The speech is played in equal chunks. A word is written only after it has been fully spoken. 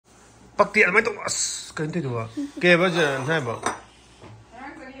bác tiện mấy tụi cái thế được kê bao giờ hay bảo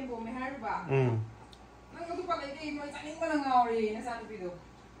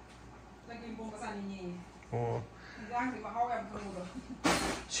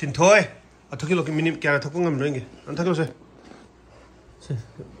xin thôi thôi cái cái minute kia thôi cũng ngầm rồi nghe anh thôi rồi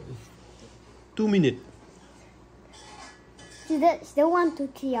 2 minutes still want to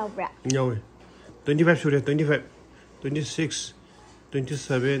kill bra no 25 sorry 25 26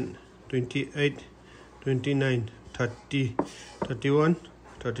 27 28 29 30 31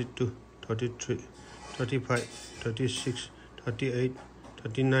 32 33 35 36 38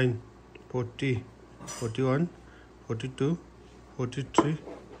 39 40 41 42 43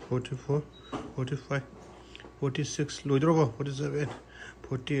 44 45 46 lùi đâu 47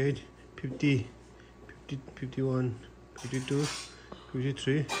 48 50 51 52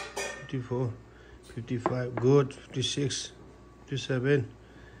 53 54 55 good 56 57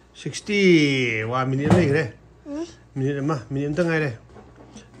 60 wow minute này cái minute tăng ngay đây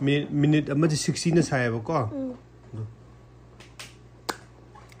minute mà thì 60 nó xài vào có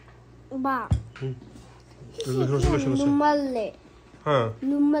ba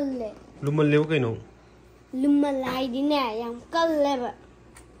lumalle cái nào lumalai đi nè yang cân lên vậy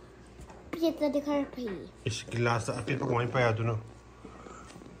bây giờ đi khai phi is glass à cái có mấy phải à nó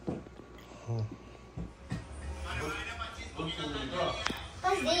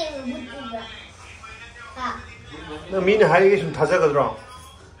나 미니 하이게 좀 다자거더라.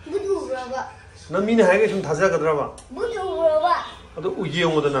 부두러봐. 나 미니 하이게 좀 다자거더라 봐. 부두러봐. 아도 우지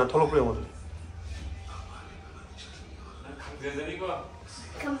영어도 나 털럭 영어도.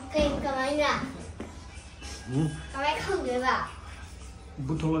 가만히 나. 가만히 không được à?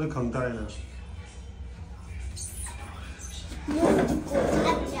 부통어도 강다래나.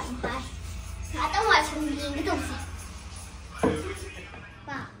 Hả tao ngoài sân riêng cái đồng gì?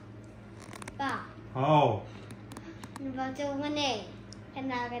 Bà. 어. Vào trong cái này, cái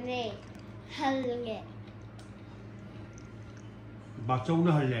nào cái này, hơn nghe. bà châu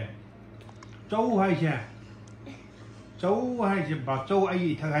nó hơi lẹ. Châu hay chè. Châu hay chè bà châu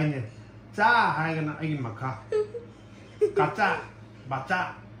ai thằng hay nè. Cha hay cái nào ai mà khá. Cả cha, bà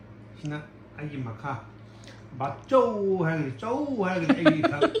cha. Xin ai mà khá. bà châu hay cái ai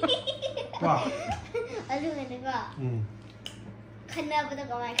thằng. Wow. Ở luôn này có. Khăn nào bây giờ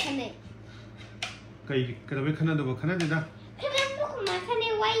có ai khăn này? cái đó với khăn nào đâu khăn nào đó. Khăn nào không mà khăn này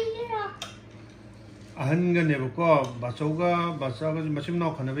quay nữa. 한 건 해볼까? 마초가 마침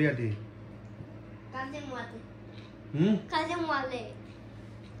나고 가나 봐야 돼. 가지 뭐래? 응? 가지 뭐래?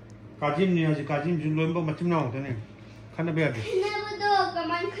 가짐니 하지 가짐 줄로 한번 마침 나고 되네. 가나 봐야 돼. 나부터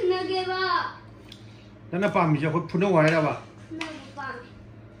그만 크게 봐. 나나 밤이죠. 그 푸는 와이라 봐. 나 밤.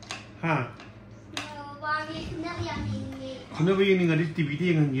 하. 나 밤이 그냥 양이. 푸는 거 있는 거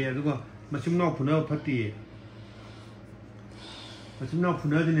DVD 있는 게 그거 마침 나고 푸는 파티. 마침 나고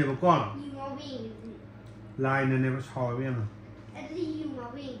푸는 데 해볼까? Lai này này soi với em à?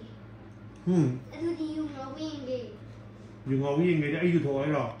 Dùng ngầu với người ấy dùng thôi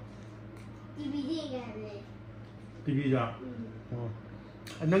rồi. TV rồi.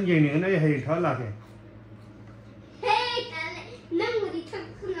 Anh nói gì này nó hay thở là kìa. Nâng một đi thật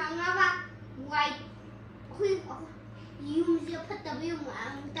không nào ngã ba. Ngoài khuyên dùng giờ phát tập dùng mà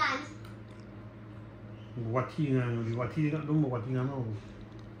không tan. Quạt thi ngang, quạt thi đúng một quạt thi ngang không?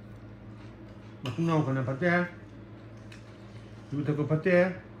 mà cũng nào còn là phát té, dù thật có phát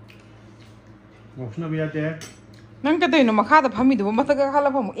té, ngọc nó bị té. Nang cái tên nó mà khá tập hâm được mà tất cả khá là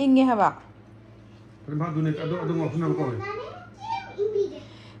phẩm in nghe hả bà? Cái mà đun này, đun ngọc nó có rồi.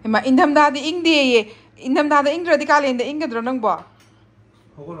 Mà in thầm đa thì in đi, in thầm đa thì in rồi thì cá liền thì in cái đó nang bỏ.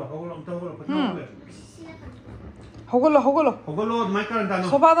 호걸로 많이 깔았다 너.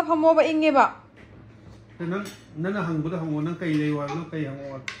 소바다 밥 먹어 in nghe bà. 나는 한국보다 한국은 cây này vào nó cây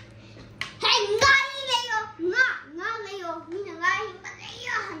한국.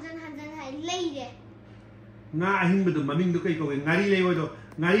 nga hing betul maming tu kai kau ngari lewa tu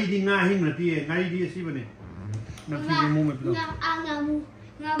ngari di nga hing nanti ngari di si bane nanti mu me betul ngamu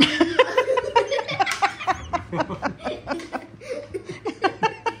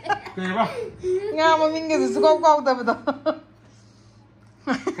kai ba nga maming cái gì kau kau ta betul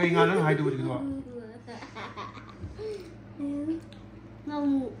kai nga nang hai tu betul ba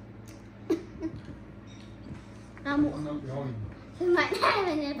ngamu mày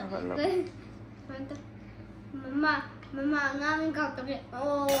này nè mama ngamin kau tapi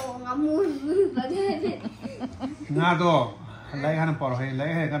ngamu nga do lai han por hai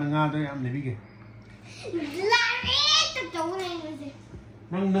lai hai kan nga do am nebi ke lari tu jauh ni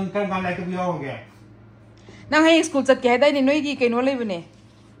nang kan lai ke bio ke nang hai school chat ke dai ni noi ki ke no le bune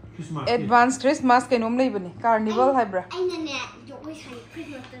advance Christmas kainom leibani carnival haibra aina ne joi sai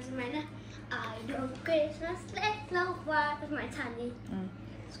Christmas ta smaina don't Christmas let love was my tani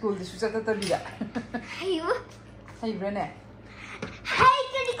school di susata ta bida ayo haibra ne hai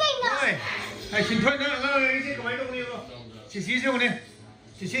kadi kai na ai xin thôi nó cái cái máy đông đi không chỉ xíu nè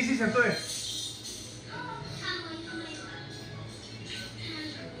chỉ xí sẵn tôi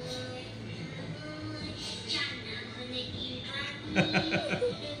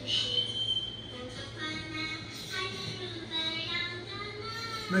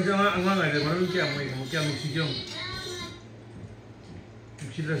Nãy giờ ăn ngon này rồi mà nó kèm mày một kèm một xí chung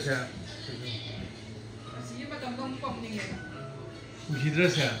một xí rất xa Así matang tong pom ni ngem. một xí rất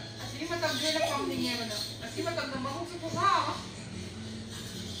xa Así matang kaya na pom ni ngem na. Así matang tong mahok sa kuha.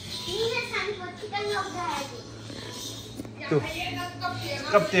 ni na san ko kita ngau dai Tuh.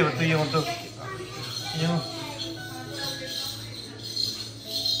 Cấp tiền mà tôi yêu tôi yêu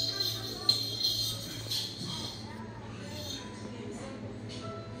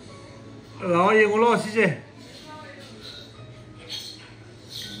lo yêu lo xí gì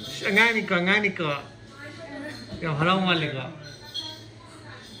ngay đi cờ kiểu hà long mà liền cờ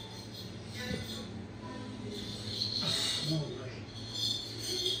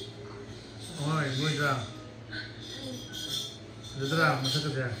ôi ngồi ra rồi ra mà sao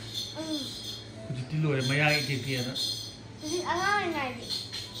cái gì tí lùi mà ai cái tiền đó anh này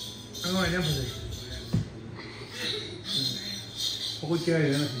anh ngồi nhá phải gì không có chơi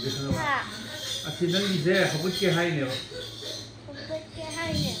nữa thì biết không à thì nó gì thế không có chơi hay nữa không có chơi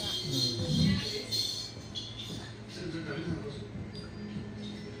hay nữa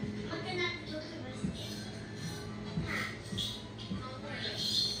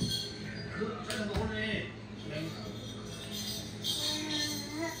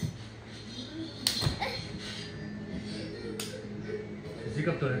Chỉ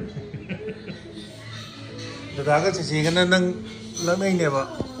cấp tuổi đó cái chỉ cái nâng lớn anh nè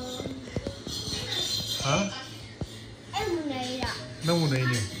vợ hả em này à nâng một này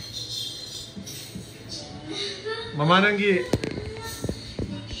nè mama nâng gì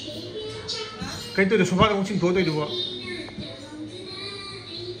cái tôi được số phát cũng chỉnh thối tôi được vợ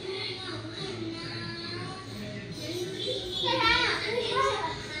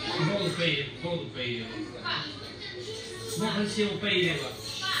nó phải siêu bay này mà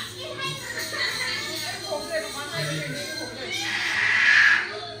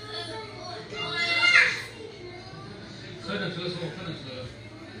khơi được chưa số khơi được chưa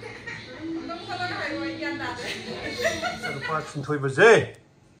sao phát chỉnh thối bây giờ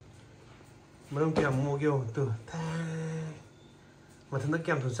mà đông kèm mua kiểu từ mà thằng nó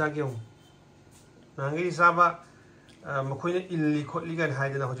kèm thằng xa kiểu nàng cái sao ba mà khơi nó in khơi li cái hai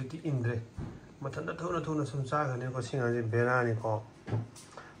cái nào họ chỉ in đấy mà thằng nó thu nó xung xa cái này có sinh ra bé ra này có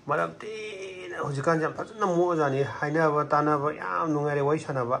mà làm tí họ chỉ cần chậm phát nó mua ra này hai nơi và ta nơi và yam nung ngày quay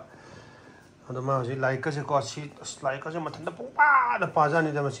chanaba đó mà họ chỉ lại cái gì có chỉ lại cái gì mà thằng nó bung ba ra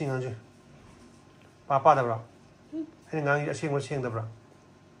này mà sinh ra chứ ba đâu rồi hay ngang sinh đâu rồi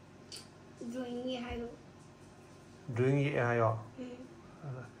doing gì hay doing gì hay rồi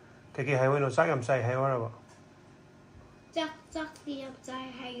cái hay nó chắc làm sai hay quá rồi chắc thì em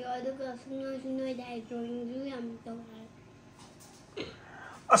trai hay rồi đó cơ nuôi đại rồi như em đâu hay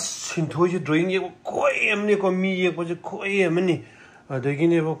xin thôi chứ drawing gì coi em này có mi gì có chứ coi em này đấy cái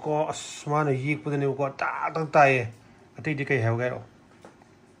này có mà này gì có này có tăng tay cái gì cái heo cái rồi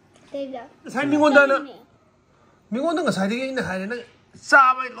đây là sai mình ngon đó cái sai cái này hay này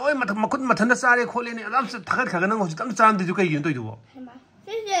sa vậy lỗi mà con mà thằng nó sa đi khôi lên này làm sao thằng cái nó chỉ tắm chan thì cái gì tôi được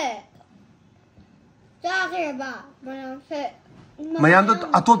thế gì cha cái bà mà sẽ mà em đó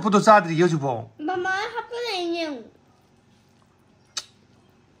à tốt bút sa thì yêu chứ bộ mà hấp cái này nhiều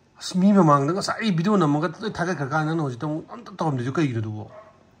mi mà mang nó sai video nó mà cái thằng cái nó chỉ tông tông thì cái gì được bộ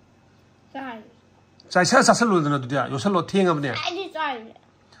sai sai luôn nó được ya 요새 로 팅아 보네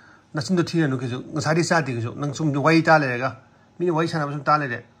나 진짜 팅아 그죠 사리 사디 그죠 난 좀 와이 달래가 미니 와이 사나 좀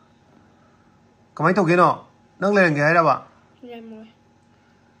달래래 가만히 또 걔너 넌 내는 게 해라 봐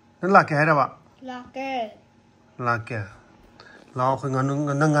넌 라게 해라 봐 라게 라 그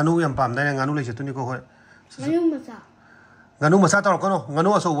nganu 양 밤 내가 nganu 레지 또니 그거 nganu 마사 따로 거노 nganu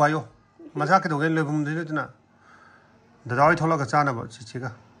와서 와요 마사 그도 걔 레վում 되잖아 너희 털어가 짜나 봐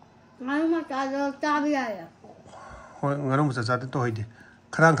지가 nganu 마사 짜비야 nganu 마사 짜도 또 해디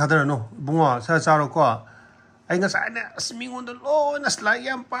khang thadar no bunga sa charo ko ai nga sai na mingon do lo na slai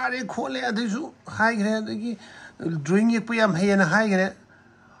yam pare khole adisu hai gre gi drawing ye puyam he na hai gre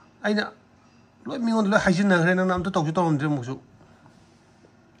ai na lo mingon lo hajin na gre na nam to tok to ndre mu su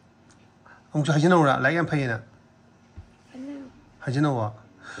ong chu hajin ora lai yam phe na hajin wa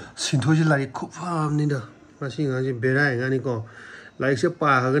신토지 라이 쿠파입니다. 맛이 가지 베라에 가니까 라이스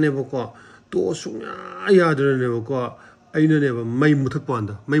빠하거네 보고 또 숙냐야 들으네 보고 아이는네 봐 마이 무턱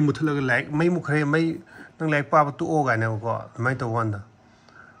본다. 마이 무턱라가 라이 마이 무크레 마이 능 라이 빠바 또 오가네 보고 마이 또 원다.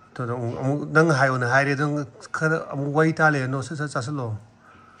 또 능 하요네 하이레 등 그 아무 와이탈레 노 서서 자슬로.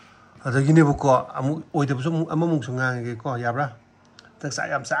 아저기네 보고 아무 오이데부서 아무 뭉숭하게 거 야브라. 딱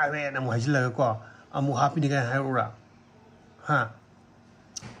싸얌 싸네 나무 하실라가 거 아무 하피니가 하요라. 하.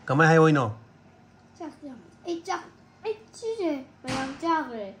 가만 하요이노. chắc rằng ấy chắc ấy chứ gì mà làm chắc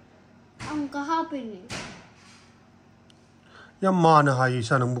rồi ông có happy này 야마나 하이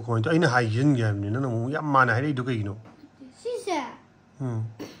사는 뭐 거인데 아이는 하이 진 게 아니네 너는 야마나 하이 두개 이노 chứ gì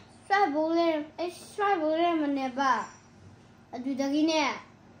xoay bố lên ấy xoay bố lên mà nè bà ở từ đây nè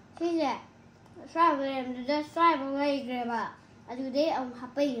chứ gì xoay bố lên từ đây xoay bố lên rồi bà ở từ đấy ông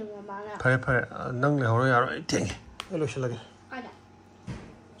happy rồi mà nè 파래 năng để hồi rồi 땡 일로 실라게 ai đã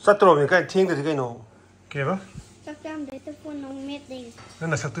사트로니까 팅데 되게 노 개봐 chắc chắn để tôi phun ông mệt đi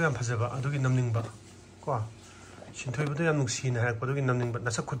나 삭도 안 파세봐 아두기 남는 봐 과 신토이부터 야 눅시네 할 거두기 남는 봐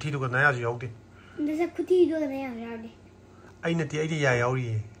나삭 쿠티도가 나야지 여기 근데 sao cứ thi đua này à ra đi 아이는 띠 아이디 야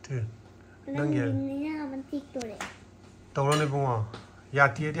야우리 트 đang nhìn nha mình thích tôi đấy 떠오르네 봉아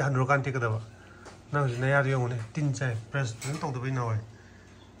야 띠에디 한으로 간테 그다 봐 나는 나야도 영원해 띵제 프레스 는 또도 왜 나와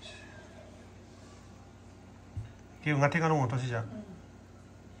기우 같이 가는 거 어떠시죠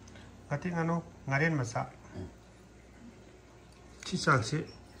같이 가는 ngaren masak 치사치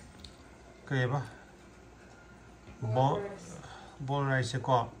그래 봐 뭐 라이스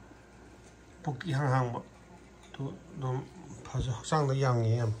거 볶기 항상 뭐또 너무 봐서 학생도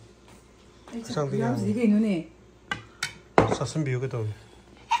양이야 학생도 양 이게 눈에 사슴 비우게도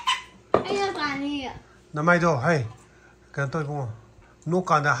ấy là cái gì ạ 나마이도 하이 그냥 또 보고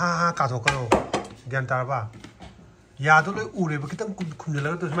노까다 하하 가서 가로 괜찮다 야도 우리 뭐 그때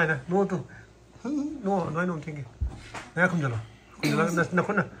굶질라고 또 말이야 노도 노 너희 노 땡기 내가 굶질라 나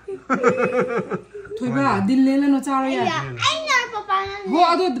혼나 thôi 딜레라 너 짜라야 anh nói papa nó ho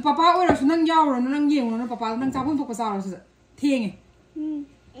ado papa ora su nang yaw ro nang yeng no papa nang cha phun thok pa sa ro su thieng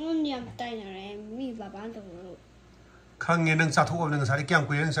ông niệm tay này mi papa nó 강에는 사토 없는 사리 그냥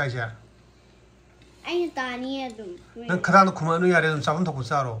구해는 사이야 anh ta nghe được 난 그다음도 그만을 해야 되는 잡은 더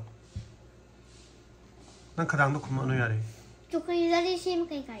불사로 난 그다음도 그만을 해야 돼 tụi khi ra đi xem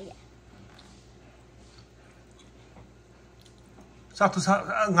cây cày ạ 싹도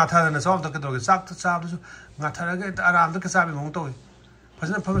나타나는 사업도 그도 싹도 사업도 나타나게 아람도 그 사업이 몽도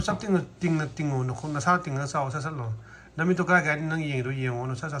벌써 벌써 싹 띵는 놓고 나 사업 띵는 사업 사살로 남이 또 가게 있는 얘기도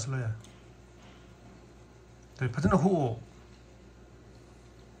이용으로 사살로야 또 벌써 후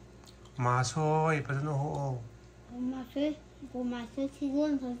마소이 벌써 후 cô mà sẽ khi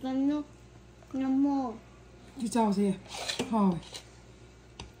luôn thời gian nó nằm mồ đi chào gì thôi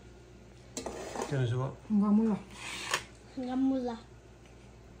되는 수가 뭔가 몰라 nằm mồ là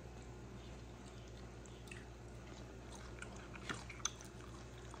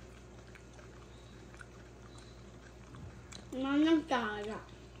nó nằm trời rồi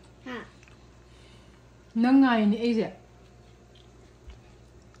hả nang ngày ni ấy gì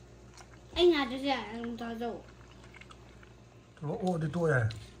anh là được rồi tao rồi 어디 또야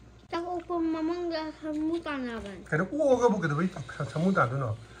tao cũng mà mong ra không muốn tao nào vậy 그래 오가 보게도 왜 잘못 안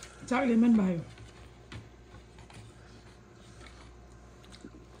되나 chắc lên men bài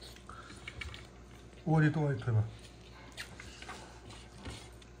어디 또 이렇게 봐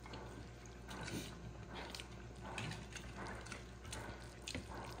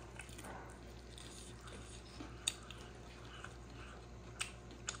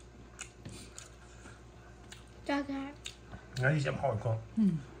cho ra ngài xem hỏi con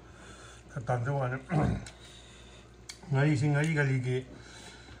cái toàn cho anh ngài xin ngài cái gì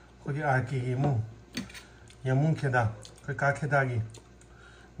có đi ai cái mu nhà mu kia đó cái cá kia đó gì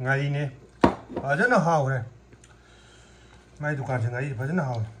ngài này ở rất là hào đấy mấy đồ ăn ngài rất là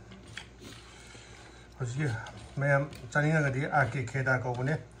hào có gì mấy em cho nên cái gì ai cái kia đó có cái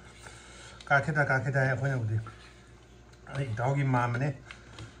này cá kia đó em phải làm gì ấy đào cái mà này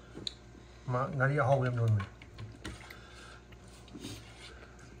mà ngài hào em luôn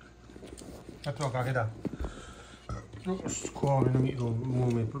아, 또 가게다. 코아는 이거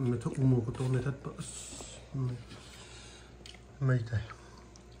몸에 턱 우무고 또 내다 메이다.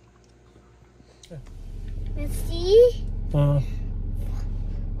 Messi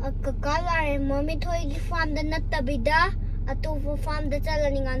kakala mami thoi gi farm da natabida atu farm da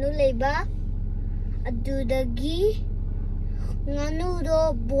chalani nganu leiba adudagi nganu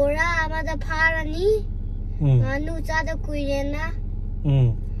do bora amada pharani nganu chada kuirena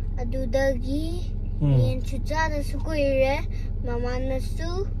adudagi yen chucha da sukuire Mama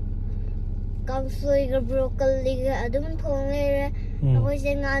nasu kangsoi ga broccoli ga adum thong le akoi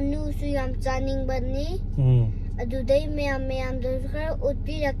se nganu su yam chaning bani adu dai meyam do khara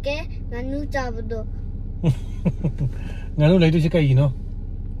utpi rakke nganu chabdo nganu leidu si kai no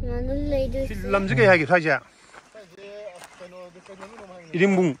nganu leidu lam ji kai ha gi thai ja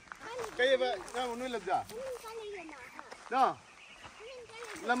iringbung kai ba na no labja da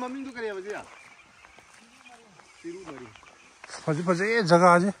lam ming du kare ba ji siru mari faji faji jaga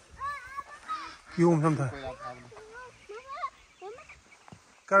je yum sam tha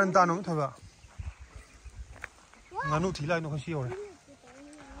karan ta no tha ba nganu thilai no khasi ore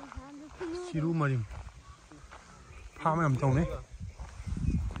siru mari pha ma am tong ne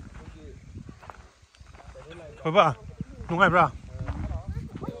ba nungai bra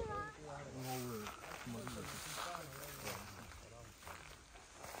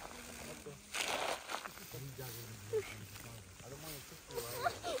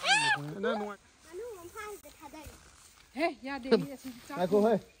Hey, ya de ai cô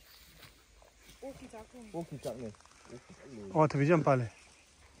ơi ô kỳ chặt này ô thì bây giờ pa le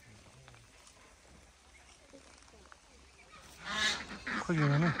có gì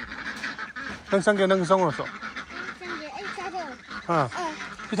nữa đang sang cái đang xong rồi à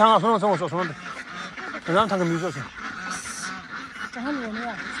cái thằng nào xong rồi cái thằng cái miếng rồi chẳng luôn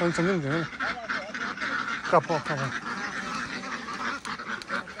nữa xong cái gì cặp cặp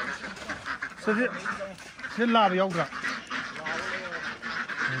sẽ là được không cả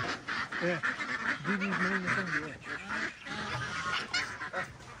đi mấy cái xong rồi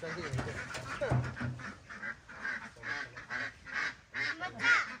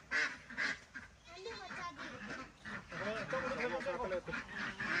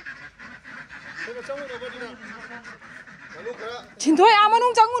진토에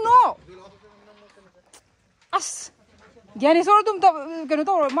아마농 장군노 아스 걔네 서로 좀 더 그래도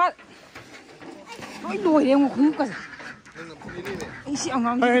또마 nói đuổi đi không không cả anh chị ăn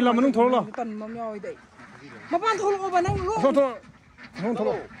ngon hay là mình không thổi lo tần mà nhoi đấy mà ban thổi lo bạn anh luôn không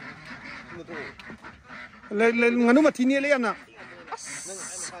thổi lấy nganu mà thi nia lấy ăn à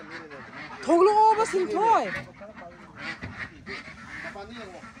thổi lo mà xin thôi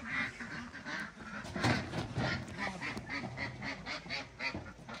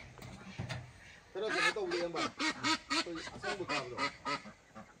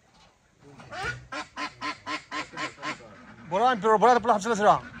Bora pero bora pula hapsela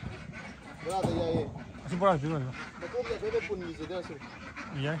sira. Bora ta yaye. Asi bora pila. Na ko ke bebe pun ni jeda sir.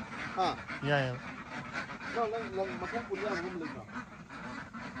 Iya. Ha. Iya ya. Lang makam pun ya ngum lena.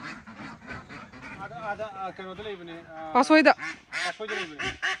 Ada kano de lebne. Pasoida. Pasoida lebne.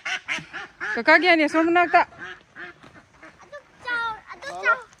 Kakak ni somnak ta.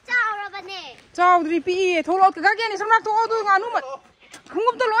 Chao ra bane. Chao dri pi tholo kakak ni somnak to odu nganu ma.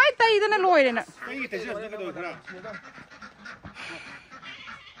 Khungum to loi tai dana loi rena. Kai te je ka do khara.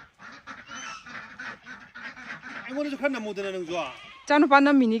 이거는 좀 하나 못 되는 거야. 짜누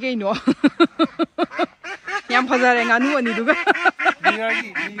반나 미니 게이노. 양 파자래 nganu 언니 누가?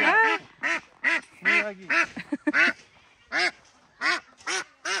 미야기.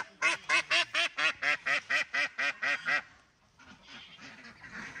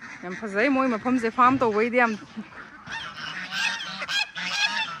 양 파자이 뭐이 뭐 펌세 팜도 왜디암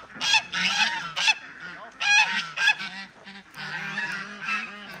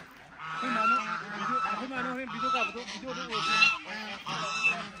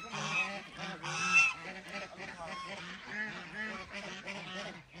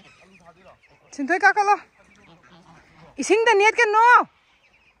진토에 깎아라 이생다 니했겠노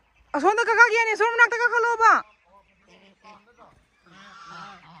손도 깎아기 아니 소문낙다 깎아라 봐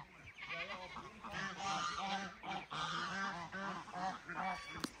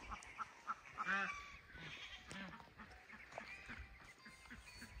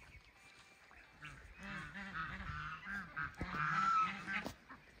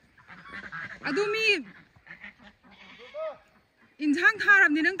아도미 인상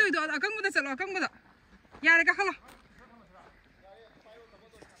타랍니 능 또이도 아깡보다 썰어 아깡보다 야래 깎아라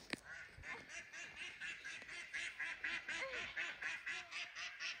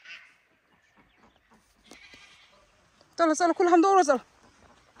썰어 쿨 함도 오라 썰어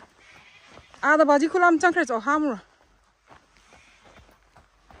아다 바지 쿨 함 짱크레 저 함으로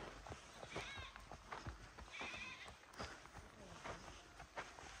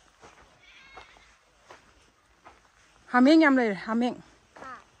하맹 얌래 하맹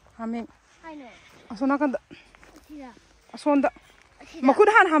하맹 손 나간다 손다 마쿠드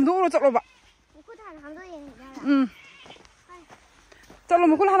한 함도 오로 쩔어 봐 마쿠드 한 함도 얘기하라 쩔어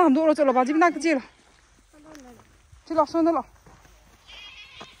마쿠드 한 함도 오로 쩔어 봐 집 낙지 찔러 손들어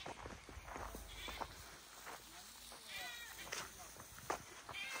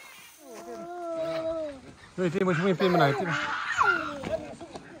Phim một phim phim này chứ.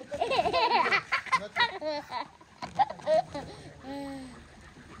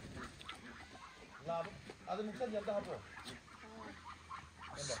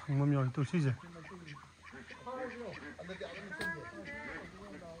 Mami ơi, tôi xí rồi.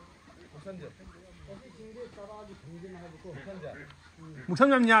 Một trăm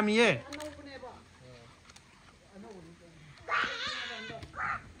năm nhà mi ấy.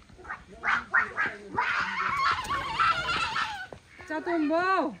 Chào tôm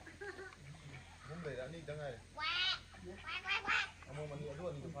bò.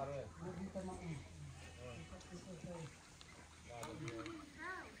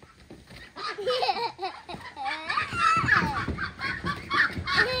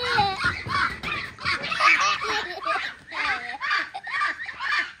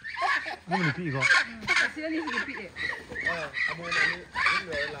 Không được bị không? Sẽ đi cái bị.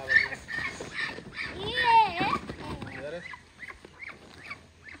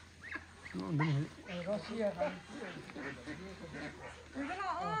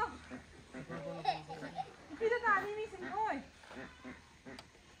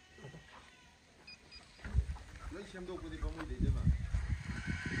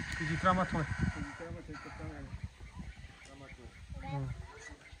 Cái trama thôi.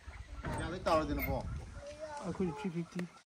 Nhà lấy tàu rồi thì nó bỏ. Aku 350.